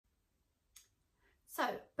So,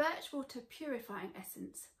 Birch Water Purifying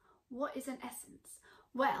Essence. What is an essence?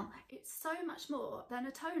 Well, it's so much more than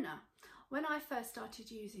a toner. When I first started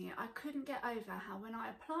using it, I couldn't get over how when I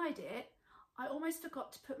applied it, I almost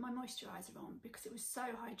forgot to put my moisturiser on because it was so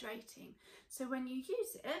hydrating. So when you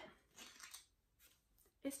use it,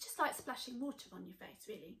 it's just like splashing water on your face,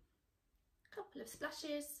 really. A couple of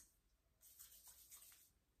splashes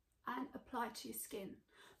and apply to your skin.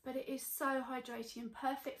 But it is so hydrating and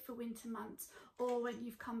perfect for winter months, or when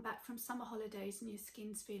you've come back from summer holidays and your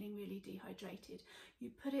skin's feeling really dehydrated. You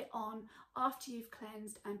put it on after you've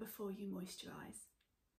cleansed and before you moisturise.